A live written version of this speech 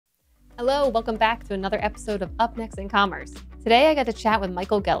Hello, welcome back to another episode of Up Next in Commerce. Today I got to chat with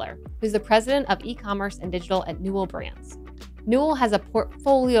Michal Geller, who's the president of e-commerce and digital at Newell Brands. Newell has a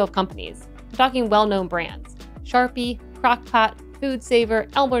portfolio of companies. I'm talking well-known brands: Sharpie, Crock Pot, Food Saver,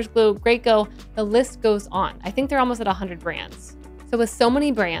 Elmer's Glue, Graco. The list goes on. I think they're almost at 100 brands. So with so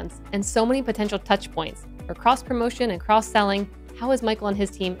many brands and so many potential touch points for cross-promotion and cross-selling, how is Michal and his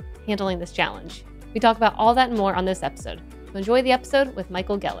team handling this challenge? We talk about all that and more on this episode. So enjoy the episode with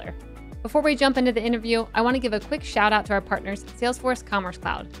Michal Geller. Before we jump into the interview, I want to give a quick shout out to our partners, Salesforce Commerce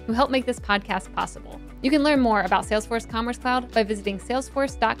Cloud, who help make this podcast possible. You can learn more about Salesforce Commerce Cloud by visiting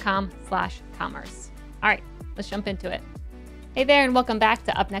salesforce.com/commerce. All right, let's jump into it. Hey there, and welcome back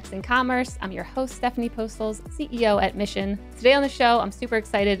to Up Next in Commerce. I'm your host, Stephanie Postles, CEO at Mission. Today on the show, I'm super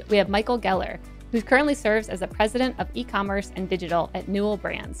excited. We have Michal Geller, who currently serves as the president of e-commerce and digital at Newell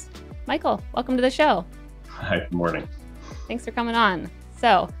Brands. Michal, welcome to the show. Hi, good morning. Thanks for coming on.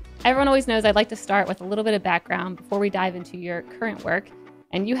 So, everyone always knows I'd like to start with a little bit of background before we dive into your current work.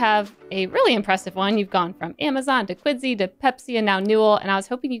 And you have a really impressive one. You've gone from Amazon to Quidsi to Pepsi and now Newell. And I was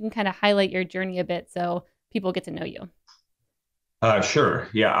hoping you can kind of highlight your journey a bit so people get to know you. Sure.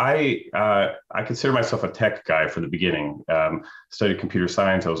 Yeah, I consider myself a tech guy from the beginning. Studied computer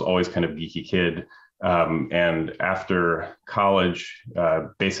science. I was always kind of geeky kid. And after college,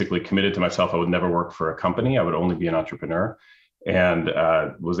 basically committed to myself, I would never work for a company. I would only be an entrepreneur. And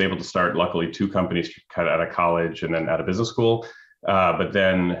was able to start, luckily, two companies kind of out of college and then out of business school, but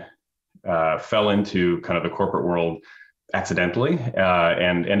then fell into kind of the corporate world accidentally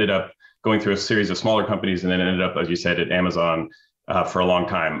and ended up going through a series of smaller companies and then ended up, as you said, at Amazon for a long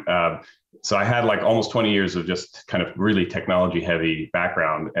time. So I had like almost 20 years of just kind of really technology heavy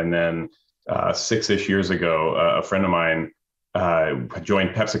background. And then 6-ish years ago, a friend of mine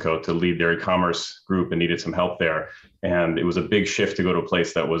joined PepsiCo to lead their e-commerce group and needed some help there. And it was a big shift to go to a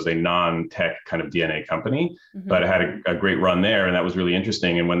place that was a non-tech kind of DNA company, but it had a great run there. And that was really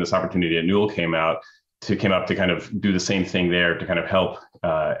interesting. And when this opportunity at Newell came up to kind of do the same thing there to kind of help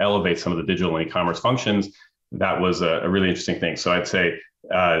elevate some of the digital and e-commerce functions, that was a really interesting thing. So I'd say,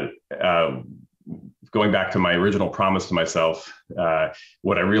 going back to my original promise to myself,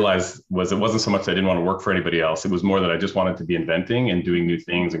 what I realized was it wasn't so much that I didn't want to work for anybody else. It was more that I just wanted to be inventing and doing new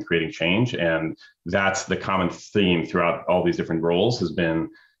things and creating change. And that's the common theme throughout all these different roles, has been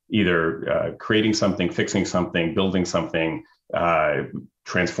either creating something, fixing something, building something,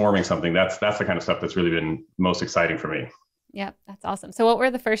 transforming something. That's the kind of stuff that's really been most exciting for me. Yeah, that's awesome. So what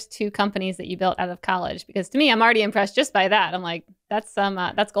were the first two companies that you built out of college? Because to me, I'm already impressed just by that. I'm like, that's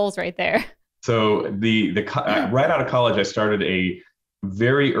goals right there. So right out of college, I started a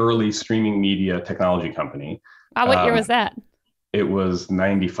very early streaming media technology company. Wow, what year was that? It was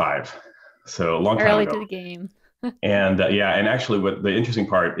 95. So a long time early ago. To the game. And and actually what the interesting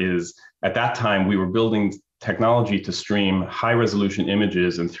part is, at that time, we were building technology to stream high resolution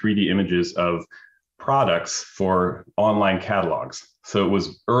images and 3D images of products for online catalogs. So it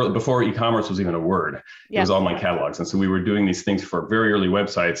was early, before e-commerce was even a word. It was online catalogs. And so we were doing these things for very early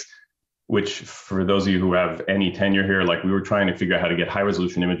websites, which for those of you who have any tenure here, like we were trying to figure out how to get high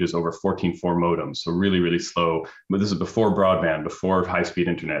resolution images over 14.4 modems. So really, really slow. But this is before broadband, before high speed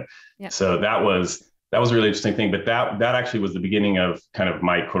internet. Yep. So that was a really interesting thing. But that actually was the beginning of kind of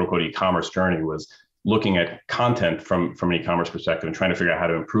my quote unquote e-commerce journey, was looking at content from an e-commerce perspective and trying to figure out how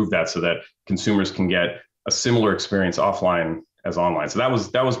to improve that so that consumers can get a similar experience offline as online. So that was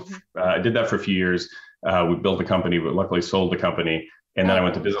I did that for a few years. We built a company, but luckily sold the company. And then I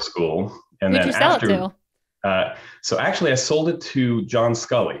went to business school. And Who'd then you sell it to? So actually I sold it to John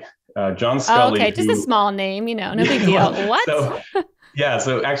Scully. John Scully. Oh, okay, just a small name, no big deal. What? So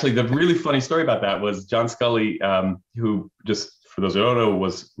so actually the really funny story about that was John Scully, who, just for those who don't know,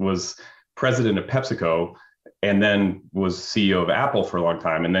 was president of PepsiCo and then was CEO of Apple for a long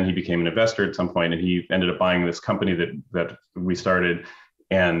time. And then he became an investor at some point, and he ended up buying this company that we started,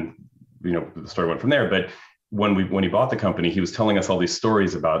 and the story went from there. But when he bought the company, he was telling us all these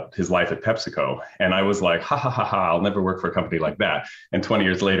stories about his life at PepsiCo. And I was like, ha, ha, ha, ha, I'll never work for a company like that. And 20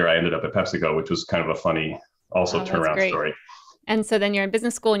 years later, I ended up at PepsiCo, which was kind of a funny, also turnaround story. And so then you're in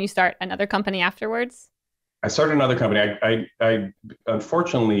business school and you start another company afterwards? I started another company. I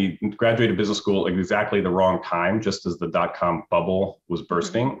unfortunately graduated business school at exactly the wrong time, just as the dot-com bubble was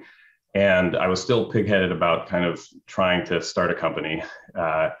bursting. And I was still pigheaded about kind of trying to start a company.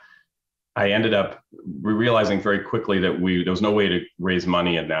 I ended up realizing very quickly that there was no way to raise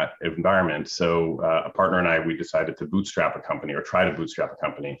money in that environment. So a partner and I, we decided to bootstrap a company, or try to bootstrap a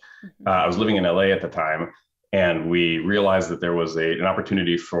company. I was living in LA at the time, And we realized that there was an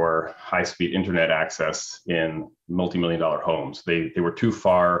opportunity for high-speed internet access in multi-million-dollar homes. They were too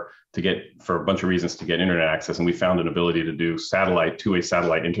far to get, for a bunch of reasons, to get internet access. And we found an ability to do two-way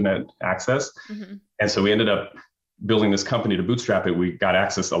satellite internet access. Mm-hmm. And so we ended up building this company to bootstrap it. We got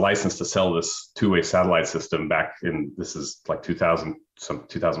a license to sell this two-way satellite system back in, this is like 2001.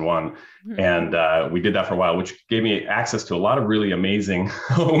 Mm-hmm. And we did that for a while, which gave me access to a lot of really amazing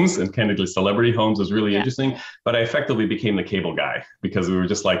homes, and candidly celebrity homes was really interesting. But I effectively became the cable guy because we were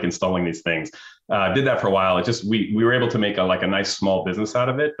just like installing these things. Did that for a while. It just, we were able to make a nice small business out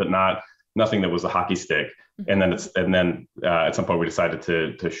of it, but nothing that was a hockey stick. Mm-hmm. And then at some point we decided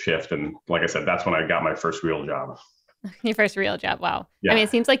to shift. And like I said, that's when I got my first real job. Your first real job. Wow. Yeah. I mean, it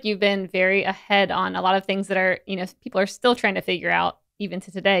seems like you've been very ahead on a lot of things that are, people are still trying to figure out even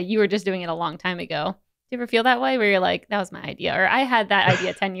to today. You were just doing it a long time ago. Do you ever feel that way where you're like, that was my idea, or I had that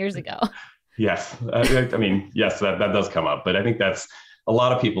idea 10 years ago? Yes. I mean, yes, that does come up, but I think that's a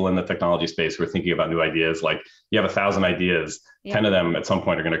lot of people in the technology space who are thinking about new ideas. Like, you have 1,000 ideas, 10 of them at some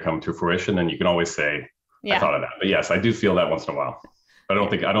point are going to come to fruition, and you can always say, I thought of that. But yes, I do feel that once in a while. But I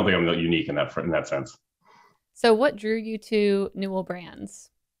don't think I'm unique in that sense. So what drew you to Newell Brands?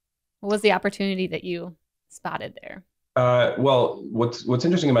 What was the opportunity that you spotted there? Well, what's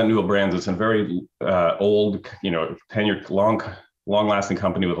interesting about Newell Brands, it's a very old, tenured, long-lasting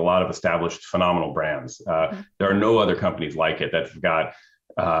company with a lot of established, phenomenal brands. There are no other companies like it that have got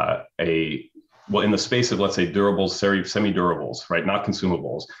in the space of, let's say, durables, semi-durables, right? Not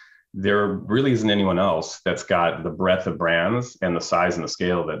consumables. There really isn't anyone else that's got the breadth of brands and the size and the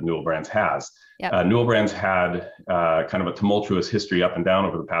scale that Newell Brands has. Yep. Newell Brands had kind of a tumultuous history up and down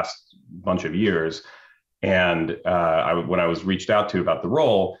over the past bunch of years. And when I was reached out to about the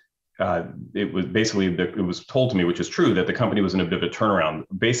role, it was told to me, which is true, that the company was in a bit of a turnaround.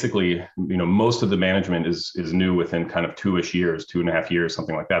 Basically, most of the management is new within kind of 2-ish years, 2.5 years,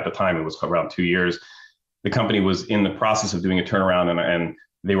 something like that. At the time, it was around 2 years. The company was in the process of doing a turnaround, and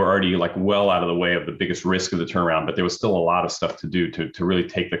they were already well out of the way of the biggest risk of the turnaround, but there was still a lot of stuff to do to really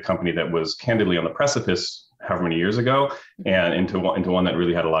take the company that was candidly on the precipice however many years ago and into one that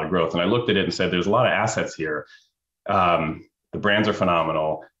really had a lot of growth. And I looked at it and said, there's a lot of assets here. The brands are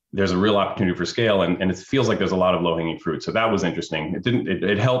phenomenal. There's a real opportunity for scale, and it feels like there's a lot of low-hanging fruit. So that was interesting.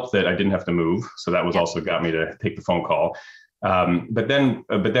 It helped that I didn't have to move. So that was also got me to take the phone call. But then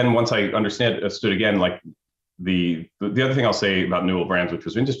once I understood again, the other thing I'll say about Newell Brands, which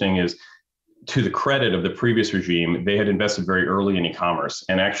was interesting, is to the credit of the previous regime, they had invested very early in e-commerce.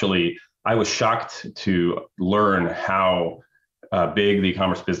 And actually, I was shocked to learn how big the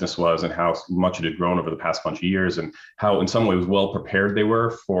e-commerce business was and how much it had grown over the past bunch of years, and how in some ways well prepared they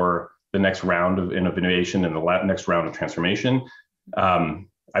were for the next round of innovation and the next round of transformation.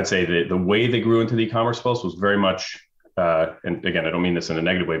 I'd say that the way they grew into the e-commerce space was very much, and again, I don't mean this in a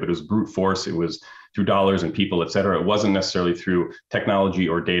negative way, but it was brute force. It was through dollars and people, et cetera. It wasn't necessarily through technology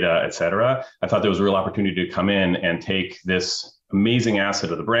or data, et cetera. I thought there was a real opportunity to come in and take this amazing asset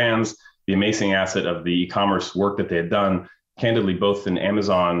of the brands, the amazing asset of the e-commerce work that they had done, candidly, both in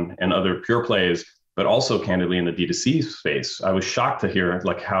Amazon and other pure plays, but also candidly in the D2C space. I was shocked to hear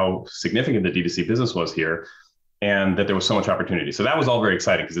how significant the D2C business was here, and that there was so much opportunity. So that was all very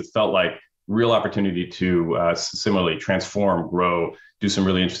exciting because it felt like real opportunity to similarly transform, grow, do some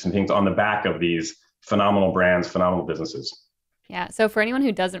really interesting things on the back of these phenomenal brands, phenomenal businesses. Yeah. So for anyone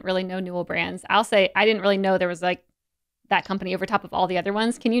who doesn't really know Newell Brands, I'll say I didn't really know there was that company over top of all the other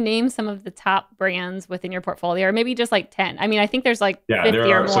ones. Can you name some of the top brands within your portfolio, or maybe just 10? I mean, I think there's 50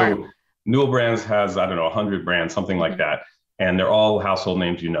 or more. So Newell Brands has, 100 brands, something like that. And they're all household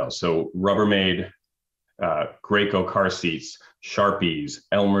names, So Rubbermaid, Graco car seats, Sharpies,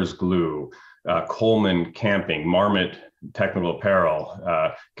 Elmer's glue, Coleman camping, Marmot technical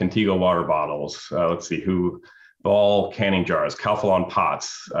apparel, Contigo water bottles. Let's see Ball canning jars, Calphalon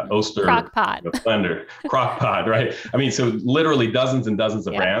pots, Oster, Crock Pot, blender, Crock Pot, right? I mean, so literally dozens and dozens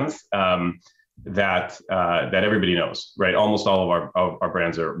of brands that everybody knows, right? Almost all of our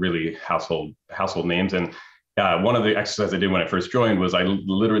brands are really household names. And one of the exercises I did when I first joined was I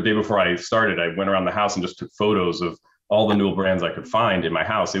literally, the day before I started, I went around the house and just took photos of all the Newell brands I could find in my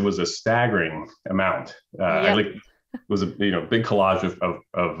house. It was a staggering amount. It was a big collage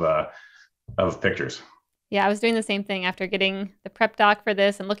of pictures. Yeah, I was doing the same thing after getting the prep doc for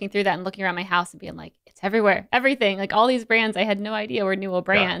this and looking through that and looking around my house and being like, it's everywhere, everything. All these brands, I had no idea were Newell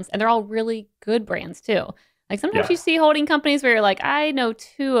Brands, and they're all really good brands too. Sometimes you see holding companies where you're like, I know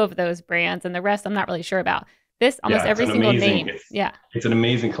 2 of those brands and the rest I'm not really sure about. This, almost every single name. It's an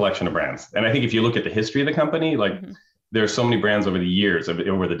amazing collection of brands. And I think if you look at the history of the company, there are so many brands over the years,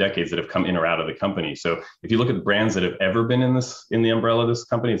 over the decades, that have come in or out of the company. So if you look at the brands that have ever been in the umbrella of this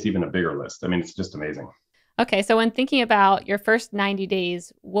company, it's even a bigger list. I mean, it's just amazing. Okay, so when thinking about your first 90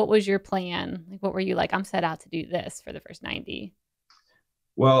 days, what was your plan? Like, what were you like, I'm set out to do this for the first 90?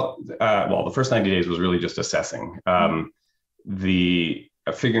 Well, the first 90 days was really just assessing the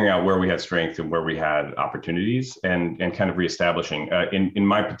figuring out where we had strength and where we had opportunities, and kind of reestablishing. In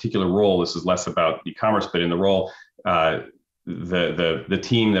my particular role, this is less about e-commerce, but in the role, the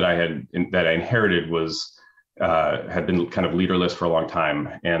team that I inherited was had been kind of leaderless for a long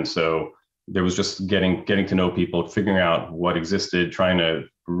time, and so there was just getting to know people, figuring out what existed, trying to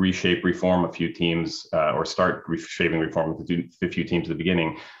reform a few teams, or start reform a few teams at the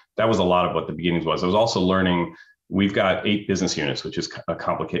beginning. That was a lot of what the beginnings was. I was also learning. We've got 8 business units, which is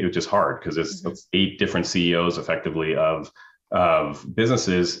complicated, which is hard because it's 8 different CEOs effectively of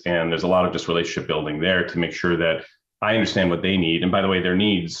businesses, and there's a lot of just relationship building there to make sure that I understand what they need. And by the way, their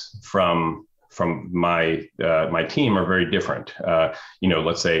needs from my team are very different.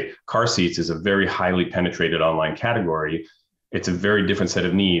 Let's say car seats is a very highly penetrated online category. It's a very different set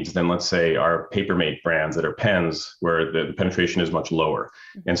of needs than, let's say, our Papermate brands that are pens, where the penetration is much lower.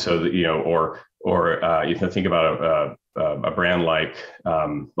 And so, or if you think about a brand like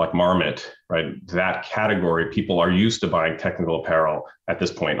Marmot, right? That category, people are used to buying technical apparel at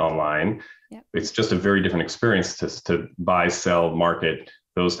this point online. Yep. It's just a very different experience to buy, sell, market,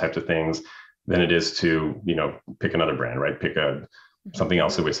 those types of things than it is to, pick another brand, right? Pick something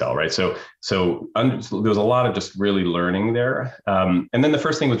else that we sell, right? So there was a lot of just really learning there. And then the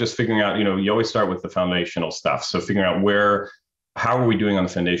first thing was just figuring out, you always start with the foundational stuff. So figuring out how are we doing on the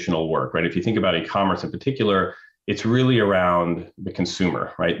foundational work, right? If you think about e-commerce in particular, it's really around the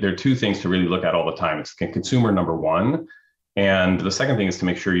consumer, right? There are 2 things to really look at all the time. It's consumer, number one. And the second thing is to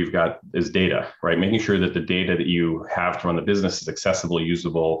make sure you've got is data, right? Making sure that the data that you have to run the business is accessible,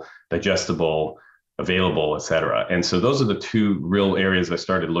 usable, digestible, available, et cetera. And so those are the 2 real areas I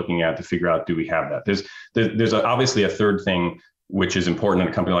started looking at to figure out, do we have that? There's obviously a third thing, which is important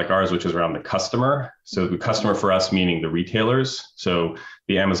in a company like ours, which is around the customer. So the customer for us, meaning the retailers. So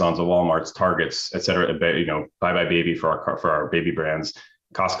the Amazons, the Walmarts, Targets, et cetera, Bye Bye Baby for our baby brands,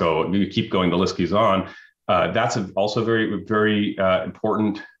 Costco, you keep going, the list goes on. That's also very, very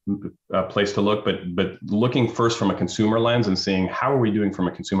important place to look, but looking first from a consumer lens and seeing how are we doing from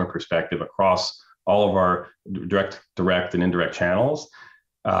a consumer perspective across all of our direct and indirect channels.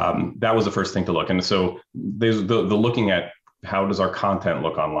 That was the first thing to look. And so there's the looking at, how does our content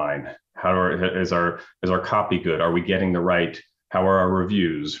look online? Is our copy good? Are we getting the right? How are our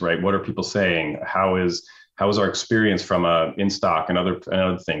reviews, right? What are people saying? How is our experience from in stock and other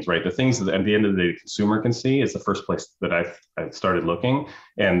things, right? The things that at the end of the day, the consumer can see is the first place that I started looking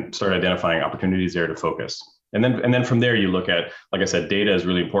and started identifying opportunities there to focus. And then from there, you look at, like I said, data is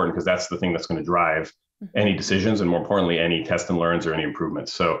really important because that's the thing that's going to drive any decisions, and more importantly, any test and learns or any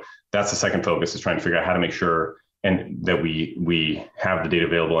improvements. So that's the second focus, is trying to figure out how to make sure and that we have the data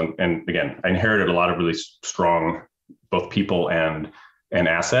available. And again, I inherited a lot of really strong both people and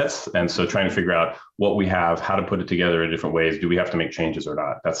assets. And so trying to figure out what we have, how to put it together in different ways. Do we have to make changes or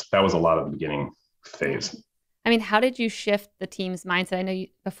not? That was a lot of the beginning phase. I mean, how did you shift the team's mindset? I know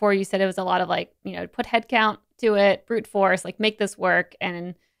before you said it was a lot of put headcount to it, brute force, make this work.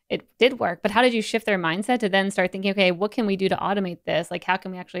 And it did work. But how did you shift their mindset to then start thinking, okay, what can we do to automate this? How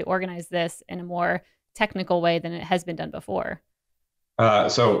can we actually organize this in a more technical way than it has been done before?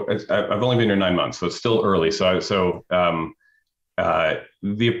 So I've only been here 9 months, so it's still early.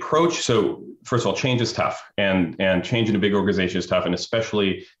 The approach, so first of all, change is tough, and change in a big organization is tough, and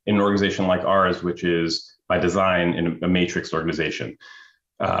especially in an organization like ours, which is by design in a matrix organization.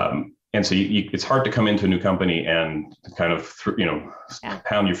 And so it's hard to come into a new company and kind of,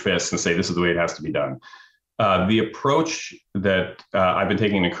 pound your fists and say, this is the way it has to be done. The approach that I've been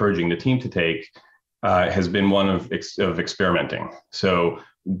taking and encouraging the team to take has been one of experimenting. So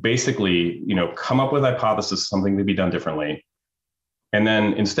basically, come up with a hypothesis, something to be done differently. And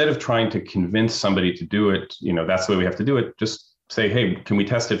then instead of trying to convince somebody to do it, that's the way we have to do it, just say, hey, can we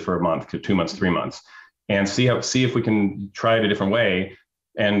test it for a month, 2 months, 3 months, and see if we can try it a different way.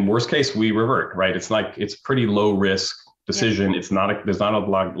 And worst case, we revert, right? It's pretty low risk decision. Yeah. There's not a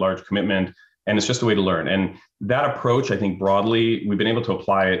large commitment, and it's just a way to learn. And that approach, I think broadly, we've been able to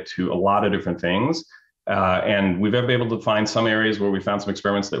apply it to a lot of different things. And we've been able to find some areas where we found some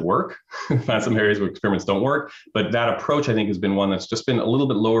experiments that work, found some areas where experiments don't work. But that approach, I think, has been one that's just been a little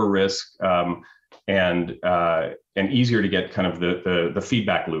bit lower risk and easier to get kind of the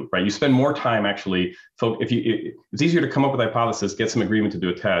feedback loop, right? You spend more time actually. It's easier to come up with a hypothesis, get some agreement to do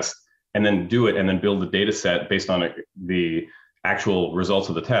a test, and then do it and then build a data set based on the actual results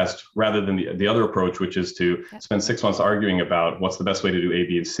of the test, rather than the other approach, which is to spend 6 months arguing about what's the best way to do A,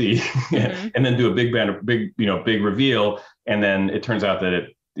 B, and C, mm-hmm. and then do a big reveal, and then it turns out that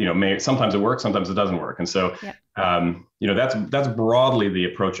it sometimes it works, sometimes it doesn't work. And so that's broadly the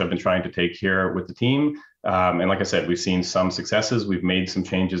approach I've been trying to take here with the team. And like I said, we've seen some successes, we've made some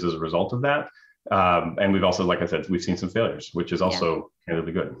changes as a result of that, and we've also, like I said, we've seen some failures, which is also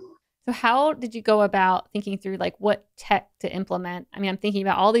really good. So how did you go about thinking through like what tech to implement? I mean, I'm thinking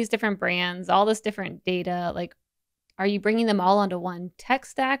about all these different brands, all this different data. Like, are you bringing them all onto one tech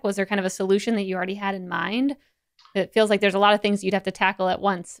stack? Was there kind of a solution that you already had in mind? It feels like there's a lot of things you'd have to tackle at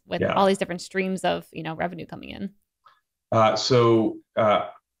once with all these different streams of, revenue coming in.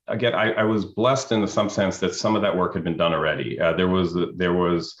 Again, I was blessed in some sense that some of that work had been done already. There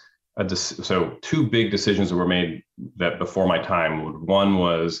was two big decisions that were made that before my time. One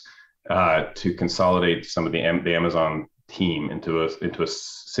was to consolidate some of the Amazon team into a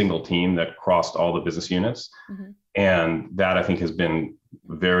single team that crossed all the business units. Mm-hmm. And that, I think, has been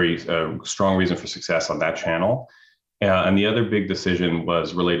very strong reason for success on that channel. And the other big decision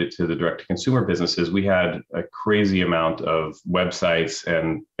was related to the direct-to-consumer businesses. We had a crazy amount of websites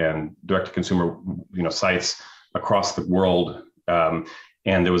and direct-to-consumer sites across the world.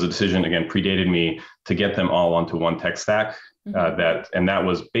 And there was a decision, again, predated me, to get them all onto one tech stack. Mm-hmm. That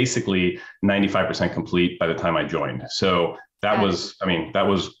was basically 95% complete by the time I joined. So that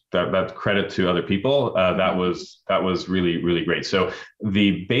credit to other people. That was really, really great. So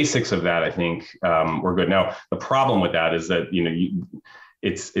the basics of that, I think, were good. Now, the problem with that is that,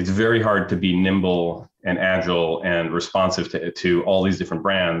 it's very hard to be nimble and agile and responsive to all these different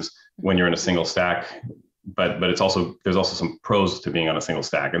brands when you're in a single stack. But there's also some pros to being on a single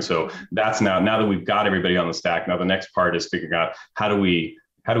stack. And so that's now that we've got everybody on the stack, now the next part is figuring out how do we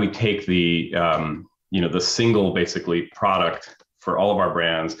take the the single basically product for all of our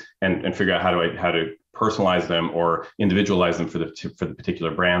brands and figure out how to personalize them or individualize them for the particular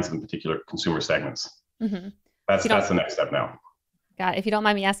brands and particular consumer segments. Mm-hmm. That's the next step now. Got it. If you don't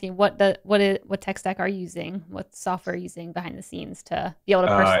mind me asking, what tech stack are you using? What software are you using behind the scenes to be able to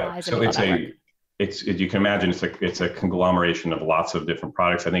personalize? You can imagine it's a conglomeration of lots of different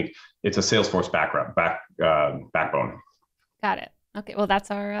products. I think it's a Salesforce backbone. Got it. Okay. Well,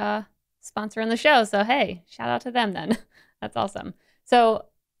 that's our sponsor on the show. So, hey, shout out to them then. That's awesome. So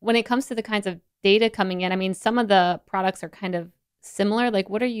when it comes to the kinds of data coming in, I mean, some of the products are kind of similar. Like,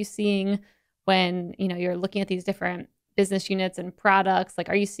 what are you seeing when, you're looking at these different business units and products? Like,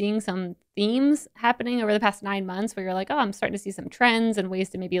 are you seeing some themes happening over the past 9 months where you're like, oh, I'm starting to see some trends and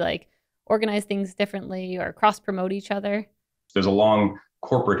ways to maybe like organize things differently or cross promote each other? There's a long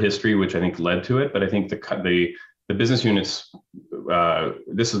corporate history, which I think led to it. But I think the business units,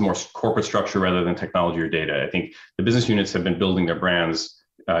 this is more corporate structure rather than technology or data. I think the business units have been building their brands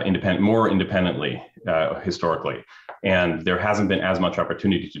more independently historically. And there hasn't been as much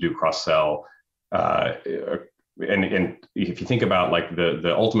opportunity to do cross-sell. And if you think about like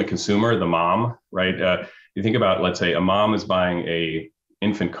the ultimate consumer, the mom, right? You think about, let's say a mom is buying a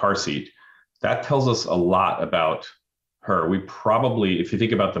infant car seat. That tells us a lot about her. We probably, if you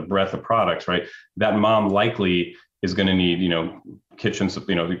think about the breadth of products, right, that mom likely is going to need, kitchen,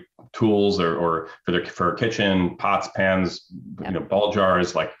 tools or for her kitchen, pots, pans, ball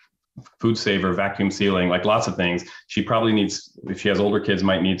jars, like food saver, vacuum sealing, like lots of things. She probably needs, if she has older kids,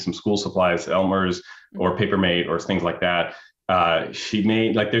 might need some school supplies, Elmer's or Papermate or things like that. She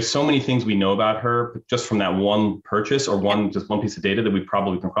may, like, there's so many things we know about her just from that one purchase or just one piece of data that we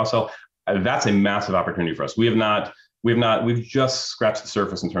probably can cross-sell. That's a massive opportunity for us. We've just scratched the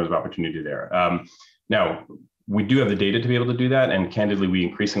surface in terms of opportunity there. Now, we do have the data to be able to do that. And candidly, we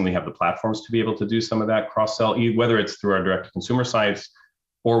increasingly have the platforms to be able to do some of that cross-sell, whether it's through our direct-to-consumer sites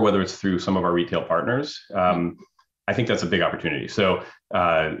or whether it's through some of our retail partners. I think that's a big opportunity. So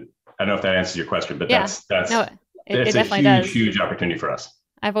I don't know if that answers your question, but that's it's a huge opportunity for us.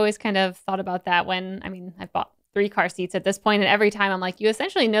 I've always kind of thought about that I've bought 3 car seats at this point, and every time I'm like, you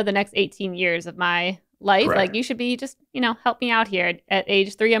essentially know the next 18 years of my life. Correct. Like, you should be just, help me out here. At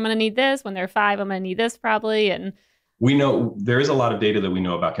age 3, I'm going to need this. When they're 5, I'm going to need this probably. And we know there is a lot of data that we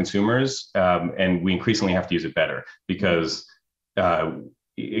know about consumers, and we increasingly have to use it better because,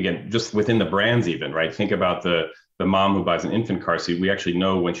 again, just within the brands even, right? Think about the mom who buys an infant car seat. We actually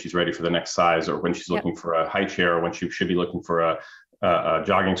know when she's ready for the next size or when she's looking for a high chair or when she should be looking for a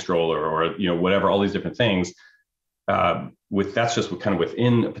jogging stroller or, whatever, all these different things. That's just kind of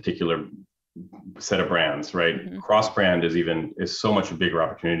within a particular set of brands, right? Mm-hmm. Cross-brand is so much a bigger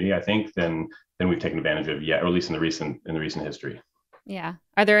opportunity, I think, than we've taken advantage of yet, or at least in the recent history. Yeah.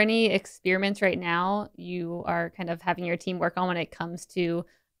 Are there any experiments right now you are kind of having your team work on when it comes to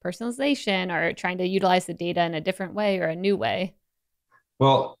personalization or trying to utilize the data in a different way or a new way?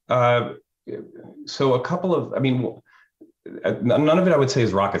 Well, so a couple of, I mean, none of it I would say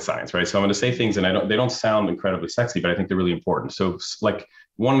is rocket science, right? So I'm going to say things and they don't sound incredibly sexy, but I think they're really important. So like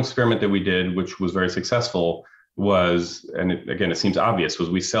one experiment that we did, which was very successful was, and again, it seems obvious, was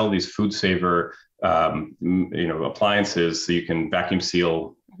we sell these food saver, appliances so you can vacuum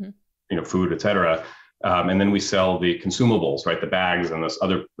seal, food, et cetera. And then we sell the consumables, right? The bags and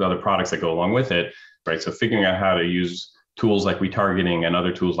the other products that go along with it, right? So figuring out how to use tools like retargeting and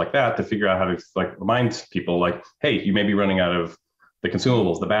other tools like that to figure out how to like remind people like, hey, you may be running out of the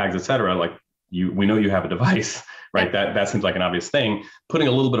consumables, the bags, et cetera. Like we know you have a device, right? That seems like an obvious thing. Putting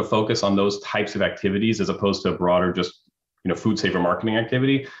a little bit of focus on those types of activities as opposed to a broader just food saver marketing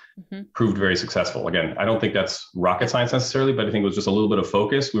activity proved very successful. Again, I don't think that's rocket science necessarily, but I think it was just a little bit of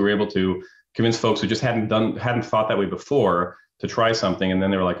focus. We were able to convince folks who just hadn't thought that way before to try something, and then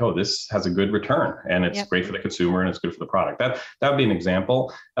they were like, "Oh, this has a good return, and it's great for the consumer, and it's good for the product." That would be an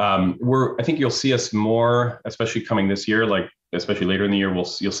example. I think you'll see us more, especially coming this year, like especially later in the year, you'll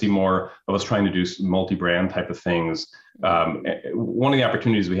see more of us trying to do multi-brand type of things. One of the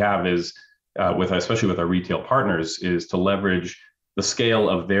opportunities we have is especially with our retail partners, is to leverage the scale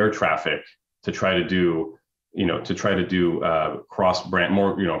of their traffic to try to do cross-brand,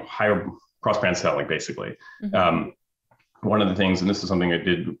 more higher cross-brand selling, basically. One of the things, and this is something I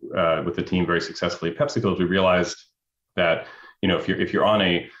did with the team very successfully at PepsiCo, is we realized that if you're on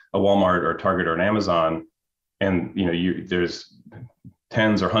a Walmart or a Target or an Amazon, and there's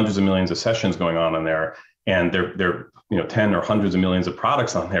tens or hundreds of millions of sessions going on there, and there 10 or hundreds of millions of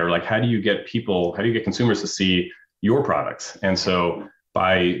products on there. Like, how do you get consumers to see your products? And so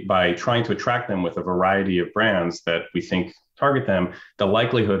by trying to attract them with a variety of brands that we think target them, the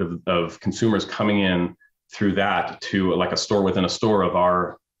likelihood of consumers coming in through that to like a store within a store of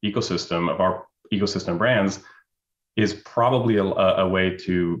our ecosystem brands is probably a way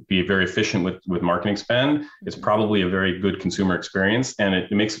to be very efficient with marketing spend. It's probably a very good consumer experience, and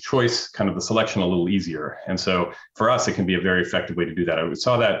it makes a choice, kind of the selection, a little easier. And so for us, it can be a very effective way to do that. I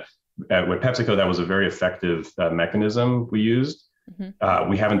saw that with PepsiCo, that was a very effective mechanism we used.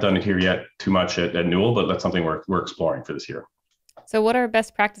 We haven't done it here yet too much at Newell, but that's something we're exploring for this year. So what are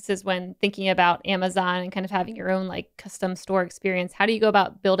best practices when thinking about Amazon and kind of having your own like custom store experience? How do you go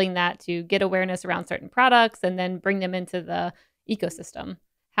about building that to get awareness around certain products and then bring them into the ecosystem?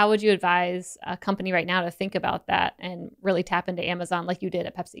 How would you advise a company right now to think about that and really tap into Amazon like you did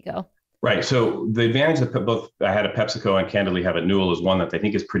at PepsiCo? Right. So the advantage that both I had at PepsiCo and candidly have at Newell is one that I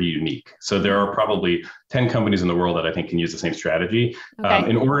think is pretty unique. So there are probably 10 companies in the world that I think can use the same strategy.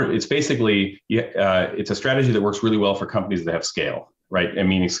 Okay. It's basically, it's a strategy that works really well for companies that have scale, right? And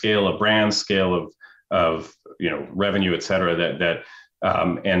meaning scale of brands, scale of revenue, et cetera,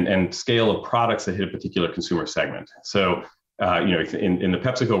 and scale of products that hit a particular consumer segment. So in the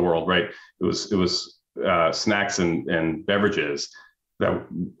PepsiCo world, right, it was snacks and beverages.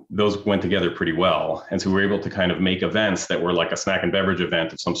 Those went together pretty well. And so we were able to kind of make events that were like a snack and beverage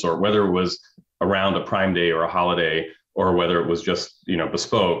event of some sort, whether it was around a Prime Day or a holiday, or whether it was just,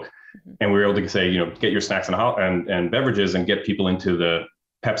 bespoke. And we were able to say, get your snacks and beverages and get people into the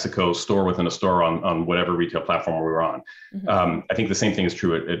PepsiCo store within a store on whatever retail platform we were on. I think the same thing is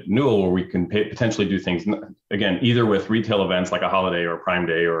true at Newell, where we can potentially do things, again, either with retail events like a holiday or a Prime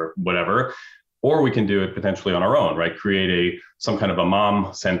Day or whatever, or we can do it potentially on our own, right? Create some kind of a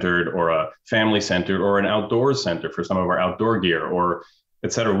mom-centered or a family-centered or an outdoors center for some of our outdoor gear, or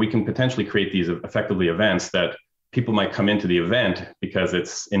et cetera. We can potentially create these effectively events that people might come into the event because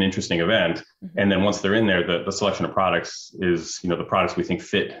it's an interesting event. And then once they're in there, the selection of products is, the products we think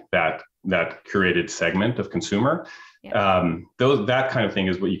fit that curated segment of consumer. That kind of thing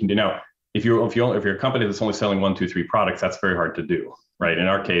is what you can do. Now, if you're a company that's only selling 1, 2, 3 products, that's very hard to do, right? In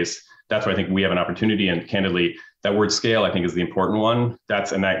our case, that's where I think we have an opportunity. And candidly, that word scale, I think, is the important one.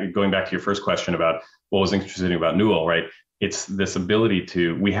 Going back to your first question about what was interesting about Newell, right? It's this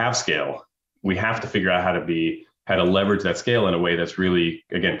ability we have scale. We have to figure out how to leverage that scale in a way that's really,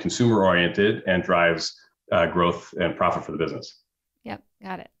 again, consumer oriented and drives growth and profit for the business. Yep.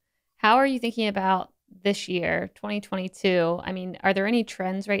 Got it. How are you thinking about this year, 2022? I mean, are there any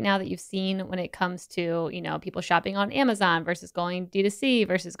trends right now that you've seen when it comes to, people shopping on Amazon versus going D2C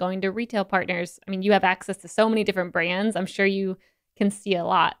versus going to retail partners? I mean, you have access to so many different brands. I'm sure you can see a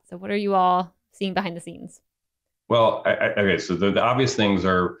lot. So what are you all seeing behind the scenes? Well, okay. So the obvious things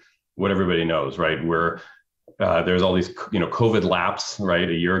are what everybody knows, right? Where there's all these, COVID lapse, right?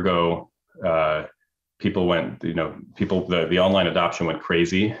 A year ago, people went, the online adoption went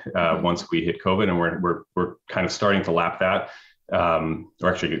crazy once we hit COVID, and we're kind of starting to lap that. Or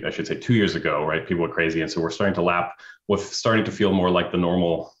actually, I should say 2 years ago, right? People were crazy, and so we're starting to lap what's starting to feel more like the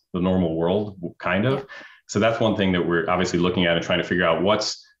normal world, kind of. Yeah. So that's one thing that we're obviously looking at and trying to figure out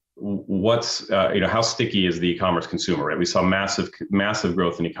what's how sticky is the e-commerce consumer, right? We saw massive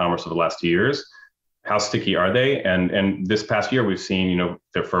growth in e-commerce over the last 2 years. How sticky are they? And this past year, we've seen,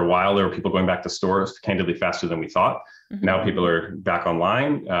 that for a while there were people going back to stores candidly faster than we thought. Mm-hmm. Now people are back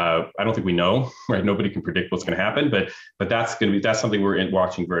online. I don't think we know, right? Nobody can predict what's going to happen, but that's something we're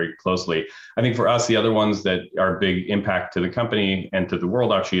watching very closely. I think for us, the other ones that are big impact to the company and to the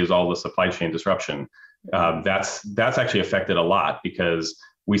world actually is all the supply chain disruption. That's actually affected a lot because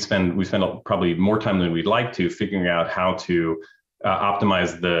we spend probably more time than we'd like to figuring out how to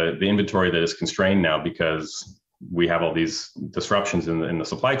optimize the inventory that is constrained now because we have all these disruptions in the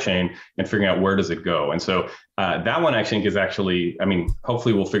supply chain and figuring out where does it go. And so that one I think is actually,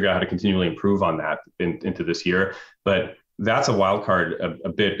 hopefully we'll figure out how to continually improve on that into this year. But that's a wild card a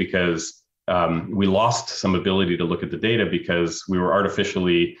bit because we lost some ability to look at the data because we were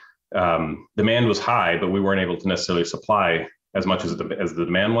artificially, demand was high, but we weren't able to necessarily supply as much as the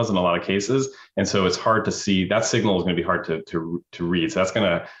demand was in a lot of cases. And so it's hard to see, that signal is going to be hard to read. So that's going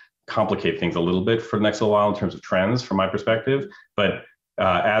to complicate things a little bit for the next little while in terms of trends from my perspective. But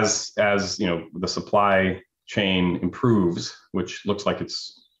as the supply chain improves, which looks like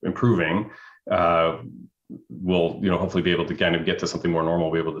it's improving, we'll hopefully be able to kind of get to something more normal,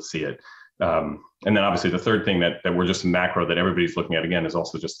 be able to see it. And then obviously the third thing that we're just macro that everybody's looking at again is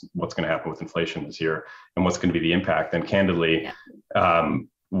also just what's going to happen with inflation this year and what's going to be the impact, and candidly,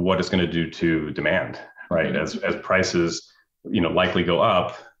 what it's going to do to demand, right? Mm-hmm. As prices, likely go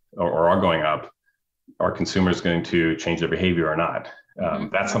up or are going up, are consumers going to change their behavior or not?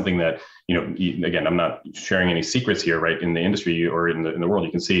 That's something that, again, I'm not sharing any secrets here, right? In the industry or in the world,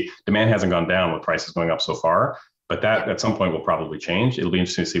 you can see demand hasn't gone down with prices going up so far. But that at some point will probably change. It'll be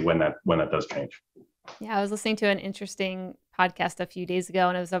interesting to see when that does change. Yeah, I was listening to an interesting podcast a few days ago,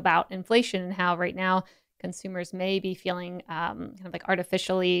 and it was about inflation and how right now consumers may be feeling kind of like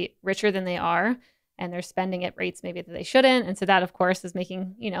artificially richer than they are, and they're spending at rates maybe that they shouldn't. And so that, of course, is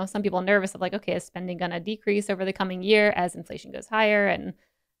making some people nervous of like, okay, is spending going to decrease over the coming year as inflation goes higher? And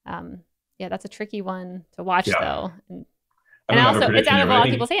that's a tricky one to watch though. And also, it's out of a lot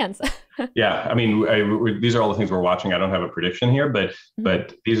of people's hands. Yeah, these are all the things we're watching. I don't have a prediction here, but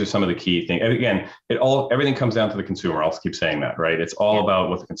these are some of the key things. And again, everything comes down to the consumer. I'll keep saying that, right? It's all about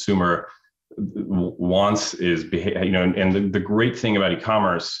what the consumer wants is, and the great thing about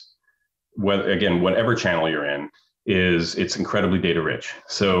e-commerce, whatever channel you're in, is it's incredibly data rich.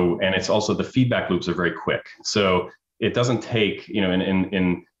 So, and it's also the feedback loops are very quick. So it doesn't take,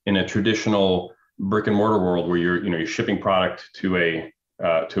 in a traditional brick and mortar world where you're shipping product to a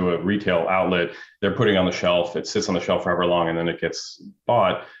retail outlet, they're putting it on the shelf, it sits on the shelf for however long, and then it gets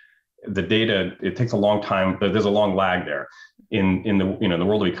bought. The data, it takes a long time, but there's a long lag there. In the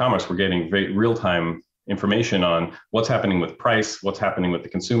world of e-commerce, we're getting very real-time information on what's happening with price, what's happening with the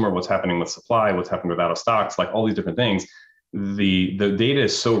consumer, what's happening with supply, what's happening with out of stocks, like all these different things. The data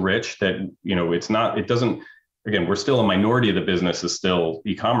is so rich that again, we're still a minority of the business is still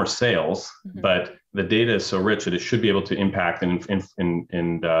e-commerce sales, but the data is so rich that it should be able to impact and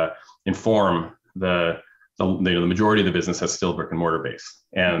inform the majority of the business that's still brick and mortar based.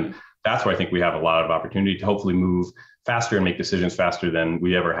 And that's where I think we have a lot of opportunity to hopefully move faster and make decisions faster than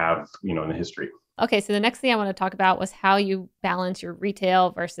we ever have, in the history. Okay, so the next thing I want to talk about was how you balance your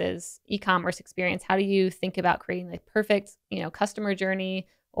retail versus e-commerce experience. How do you think about creating the perfect, customer journey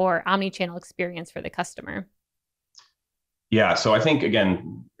or omnichannel experience for the customer? Yeah, so I think,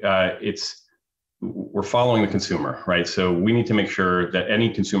 again, we're following the consumer, right? So we need to make sure that any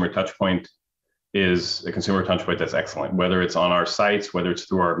consumer touch point is a consumer touch point that's excellent, whether it's on our sites, whether it's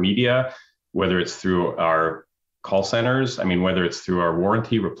through our media, whether it's through our call centers, whether it's through our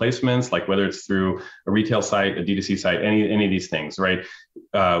warranty replacements, like whether it's through a retail site, a D2C site, any of these things, right?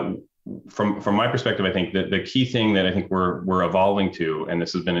 From my perspective, I think that the key thing that I think we're evolving to, and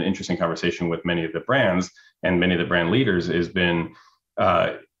this has been an interesting conversation with many of the brands and many of the brand leaders, has been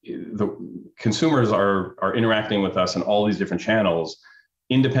the consumers are interacting with us in all these different channels,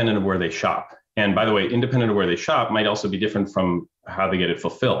 independent of where they shop. And by the way, independent of where they shop might also be different from how they get it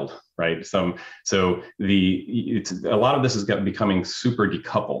fulfilled, right? So a lot of this is becoming super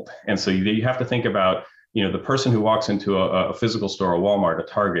decoupled, and so you have to think about the person who walks into a physical store, a Walmart, a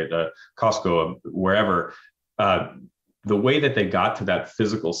Target, a Costco, wherever. The way that they got to that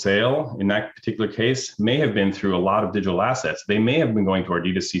physical sale in that particular case may have been through a lot of digital assets. They may have been going to our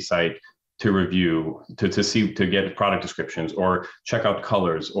D2C site to review, to see, to get product descriptions or check out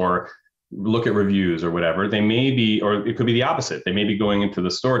colors or look at reviews or whatever. They may be, or it could be the opposite. They may be going into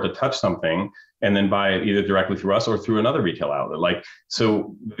the store to touch something and then buy it either directly through us or through another retail outlet. Like,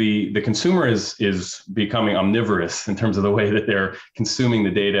 so the consumer is becoming omnivorous in terms of the way that they're consuming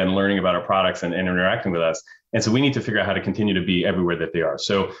the data and learning about our products and interacting with us. And so we need to figure out how to continue to be everywhere that they are.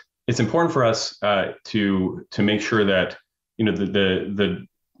 So it's important for us to make sure that, you know,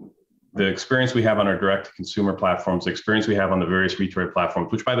 the experience we have on our direct to consumer platforms, the experience we have on the various retail platforms,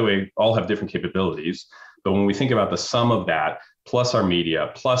 which by the way, all have different capabilities. But when we think about the sum of that, plus our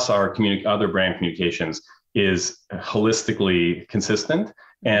media, plus our other brand communications, is holistically consistent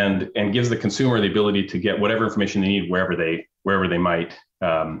and gives the consumer the ability to get whatever information they need wherever they might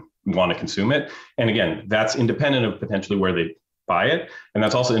want to consume it. And again, that's independent of potentially where they buy it. And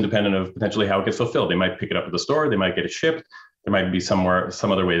that's also independent of potentially how it gets fulfilled. They might pick it up at the store, they might get it shipped, there might be some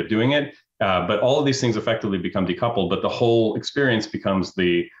other way of doing it. But all of these things effectively become decoupled, but the whole experience becomes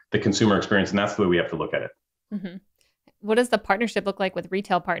the consumer experience. And that's the way we have to look at it. Mm-hmm. What does the partnership look like with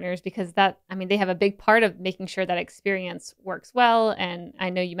retail partners? Because they have a big part of making sure that experience works well. And I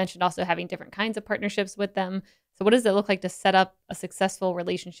know you mentioned also having different kinds of partnerships with them. So what does it look like to set up a successful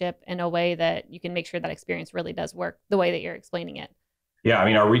relationship in a way that you can make sure that experience really does work the way that you're explaining it? Yeah, I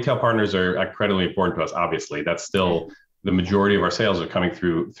mean, our retail partners are incredibly important to us, obviously. That's still the majority of our sales are coming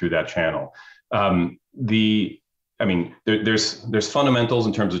through that channel. There's fundamentals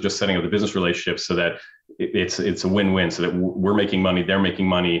in terms of just setting up the business relationships so that it's a win-win, so that we're making money, they're making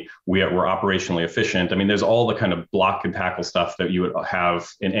money, we're operationally efficient. I mean, there's all the kind of block and tackle stuff that you would have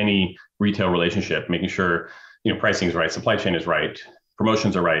in any retail relationship, making sure, you know, pricing is right, supply chain is right,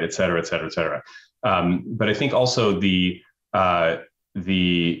 promotions are right, et cetera, et cetera, et cetera. But I think also the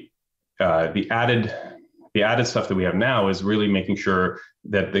added stuff that we have now is really making sure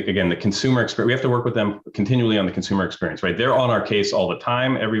that the consumer experience, we have to work with them continually on the consumer experience, right? They're on our case all the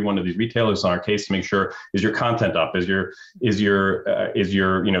time. Every one of these retailers is on our case to make sure, is your content up? Is your,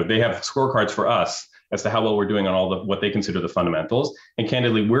 you know, they have scorecards for us as to how well we're doing on all what they consider the fundamentals. And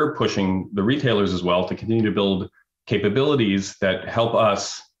candidly, we're pushing the retailers as well to continue to build capabilities that help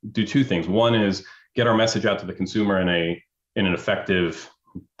us do two things. One is get our message out to the consumer in an effective,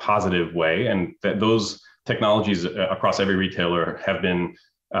 positive way. And that those technologies across every retailer have been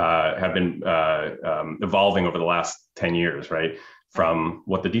evolving over the last 10 years, right? From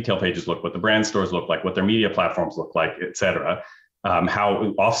what the detail pages look, what the brand stores look like, what their media platforms look like, et cetera,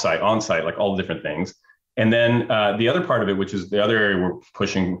 how offsite, onsite, like all the different things. And then the other part of it, which is the other area we're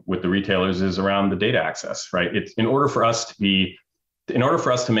pushing with the retailers, is around the data access, right? It's in order for us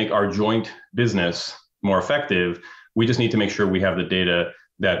to make our joint business more effective, we just need to make sure we have the data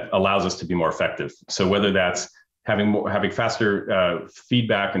that allows us to be more effective. So whether that's having faster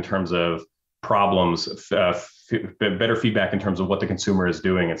feedback in terms of problems, better feedback in terms of what the consumer is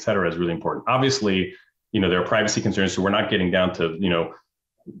doing, et cetera, is really important. Obviously, you know, there are privacy concerns, so we're not getting down to, you know,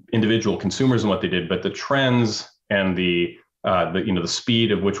 individual consumers and what they did, but the trends and the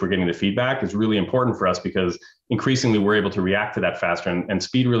speed of which we're getting the feedback is really important for us, because increasingly we're able to react to that faster, and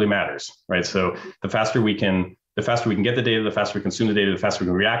speed really matters, right? So the faster we can get the data, the faster we consume the data, the faster we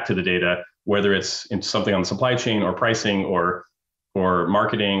can react to the data, whether it's in something on the supply chain or pricing or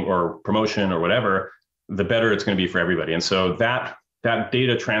marketing or promotion or whatever, the better it's going to be for everybody. And so that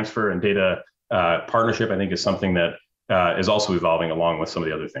data transfer and data partnership, I think, is something that is also evolving along with some of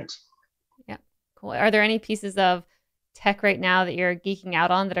the other things. Yeah, cool. Are there any pieces of tech right now that you're geeking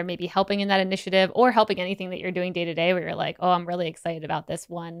out on that are maybe helping in that initiative, or helping anything that you're doing day to day where you're like, oh, I'm really excited about this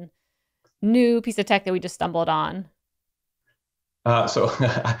one new piece of tech that we just stumbled on? So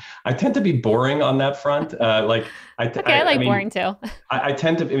I tend to be boring on that front. I like boring too. I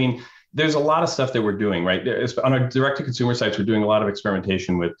tend to, there's a lot of stuff that we're doing, right? On our direct to consumer sites, we're doing a lot of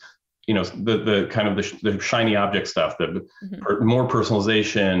experimentation with, you know, the kind of the shiny object stuff, more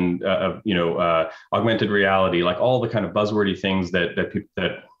personalization, augmented reality, like all the kind of buzzwordy things that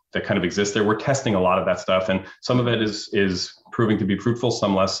kind of exist there. We're testing a lot of that stuff, and some of it is proving to be fruitful,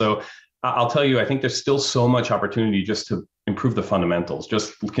 some less so. I'll tell you, I think there's still so much opportunity just to improve the fundamentals,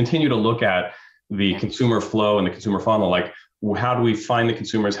 just continue to look at the consumer flow and the consumer funnel. Like, how do we find the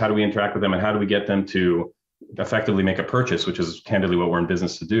consumers? How do we interact with them? And how do we get them to effectively make a purchase, which is candidly what we're in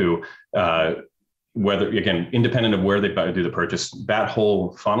business to do, whether, again, independent of where they do the purchase, that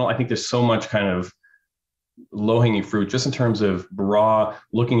whole funnel. I think there's so much kind of low-hanging fruit just in terms of raw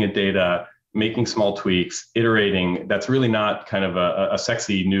looking at data, making small tweaks, iterating. That's really not kind of a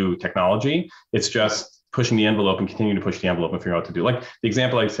sexy new technology. It's just pushing the envelope and continuing to push the envelope and figure out what to do. Like the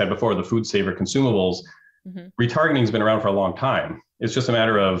example I said before, the food saver consumables, Retargeting has been around for a long time. It's just a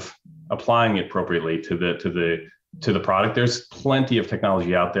matter of applying it appropriately to the product. There's plenty of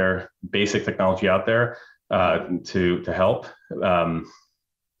technology out there, basic technology out there to help.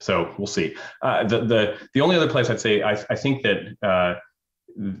 So we'll see. The only other place I'd say I think that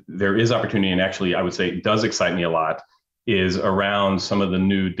there is opportunity, and actually I would say it does excite me a lot, is around some of the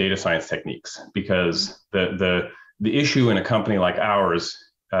new data science techniques, because the issue in a company like ours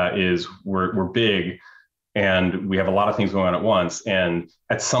is we're big and we have a lot of things going on at once, and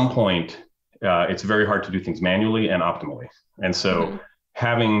at some point it's very hard to do things manually and optimally. And so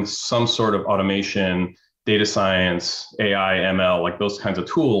having some sort of automation, data science, AI, ML, like those kinds of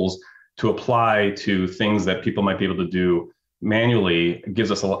tools to apply to things that people might be able to do manually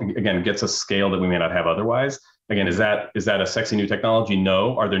gets us scale that we may not have otherwise. Again, is that a sexy new technology?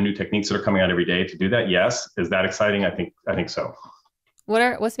 No. Are there new techniques that are coming out every day to do that? Yes. Is that exciting? I think so.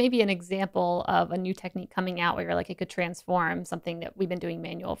 What's maybe an example of a new technique coming out where you're like, it could transform something that we've been doing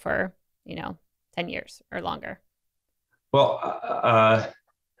manual for, 10 years or longer? Well,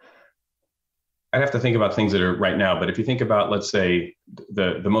 I'd have to think about things that are right now, but if you think about, let's say,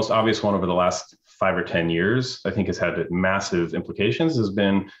 the most obvious one over the last 5 or 10 years, I think has had massive implications, has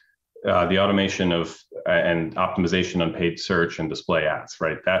been the automation of and optimization on paid search and display ads,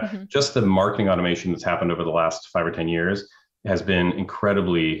 right? That just the marketing automation that's happened over the last 5 or 10 years has been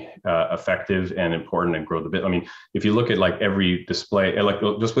incredibly effective and important and grow the bit. I mean, if you look at like every display, like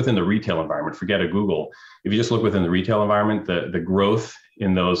just within the retail environment, forget a Google. If you just look within the retail environment, the growth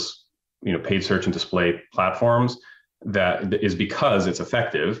in those paid search and display platforms, that is because it's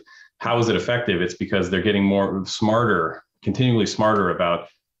effective. How is it effective? It's because they're getting continually smarter about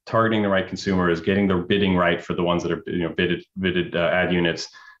targeting the right consumers, getting the bidding right for the ones that are bidded ad units.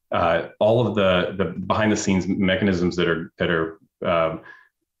 All of the behind the scenes mechanisms that are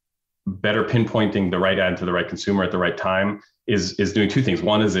better pinpointing the right ad to the right consumer at the right time is doing two things.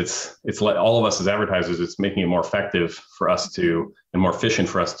 One is it's let all of us as advertisers, it's making it more effective for us and more efficient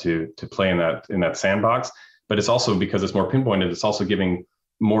for us to play in that sandbox. But it's also, because it's more pinpointed, it's also giving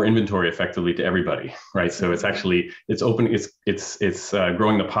more inventory effectively to everybody, right? So it's growing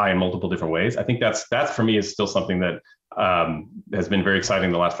the pie in multiple different ways. I think that's for me is still something that has been very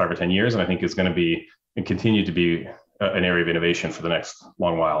exciting the last 5 or 10 years, and I think is going to be and continue to be an area of innovation for the next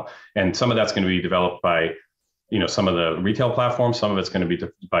long while. And some of that's going to be developed by some of the retail platforms. Some of it's going to be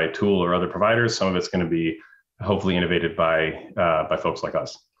by a tool or other providers. Some of it's going to be hopefully innovated by folks like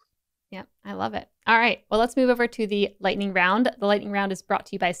us. Yeah, I love it. All right, well, let's move over to the lightning round. The lightning round is brought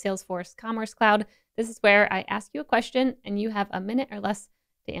to you by Salesforce Commerce Cloud. This is where I ask you a question and you have a minute or less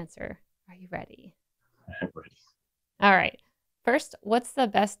to answer. Are you ready? I'm ready. All right. First, what's the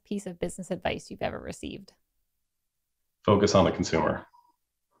best piece of business advice you've ever received? Focus on the consumer.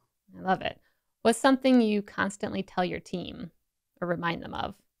 I love it. What's something you constantly tell your team or remind them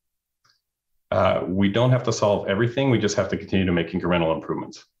of? We don't have to solve everything. We just have to continue to make incremental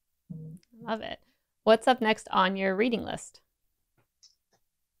improvements. Love it. What's up next on your reading list?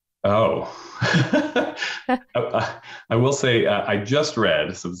 Oh, I will say I just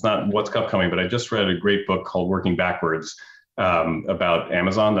read, so it's not what's upcoming, but I just read a great book called Working Backwards about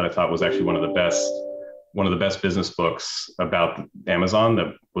Amazon that I thought was actually one of the best business books about Amazon,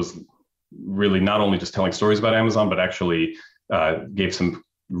 that was really not only just telling stories about Amazon, but actually gave some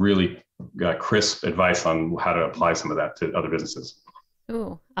really crisp advice on how to apply some of that to other businesses.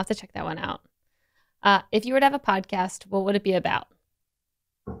 Ooh, I'll have to check that one out. If you were to have a podcast, what would it be about?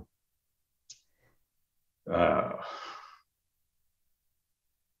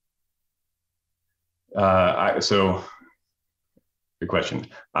 Good question.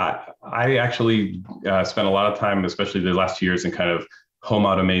 I actually spent a lot of time, especially the last 2 years, in kind of home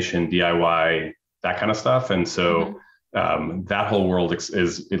automation, DIY, that kind of stuff. And so that whole world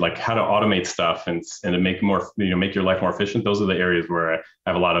is like how to automate stuff and to make make your life more efficient. Those are the areas where I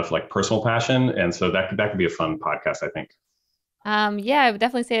have a lot of like personal passion. And so that could be a fun podcast, I think. Yeah, I would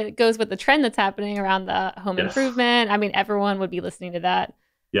definitely say it goes with the trend that's happening around the home improvement. I mean, everyone would be listening to that.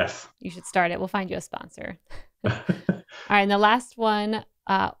 Yes. You should start it. We'll find you a sponsor. All right. And the last one,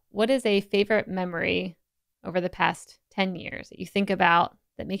 what is a favorite memory over the past 10 years that you think about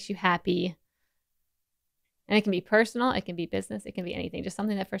that makes you happy? And it can be personal, it can be business, it can be anything, just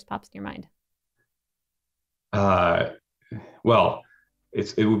something that first pops in your mind. Well,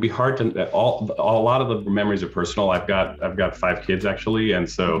 it would be hard to a lot of the memories are personal. I've got 5 kids actually, and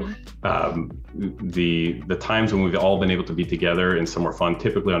so the times when we've all been able to be together and somewhere fun,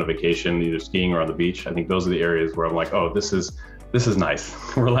 typically on a vacation, either skiing or on the beach, I think those are the areas where I'm like, oh, this is nice,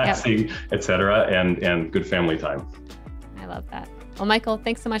 relaxing, etc., and good family time. I love that. Well, Michael,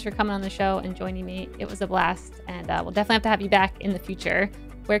 thanks so much for coming on the show and joining me. It was a blast, and we'll definitely have to have you back in the future.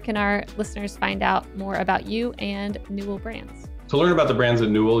 Where can our listeners find out more about you and Newell Brands? To learn about the brands at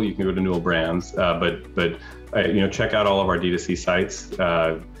Newell, you can go to Newell Brands, but check out all of our D2C sites.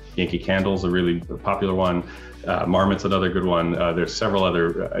 Yankee Candle's a really popular one. Marmot's another good one. There's several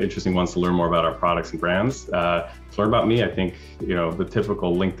other interesting ones to learn more about our products and brands. To learn about me, I think the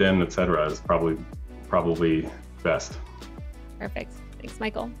typical LinkedIn, et cetera, is probably best. Perfect. Thanks,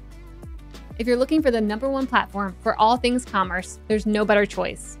 Michael. If you're looking for the #1 platform for all things commerce, there's no better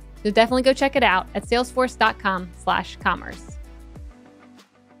choice. So definitely go check it out at salesforce.com/commerce.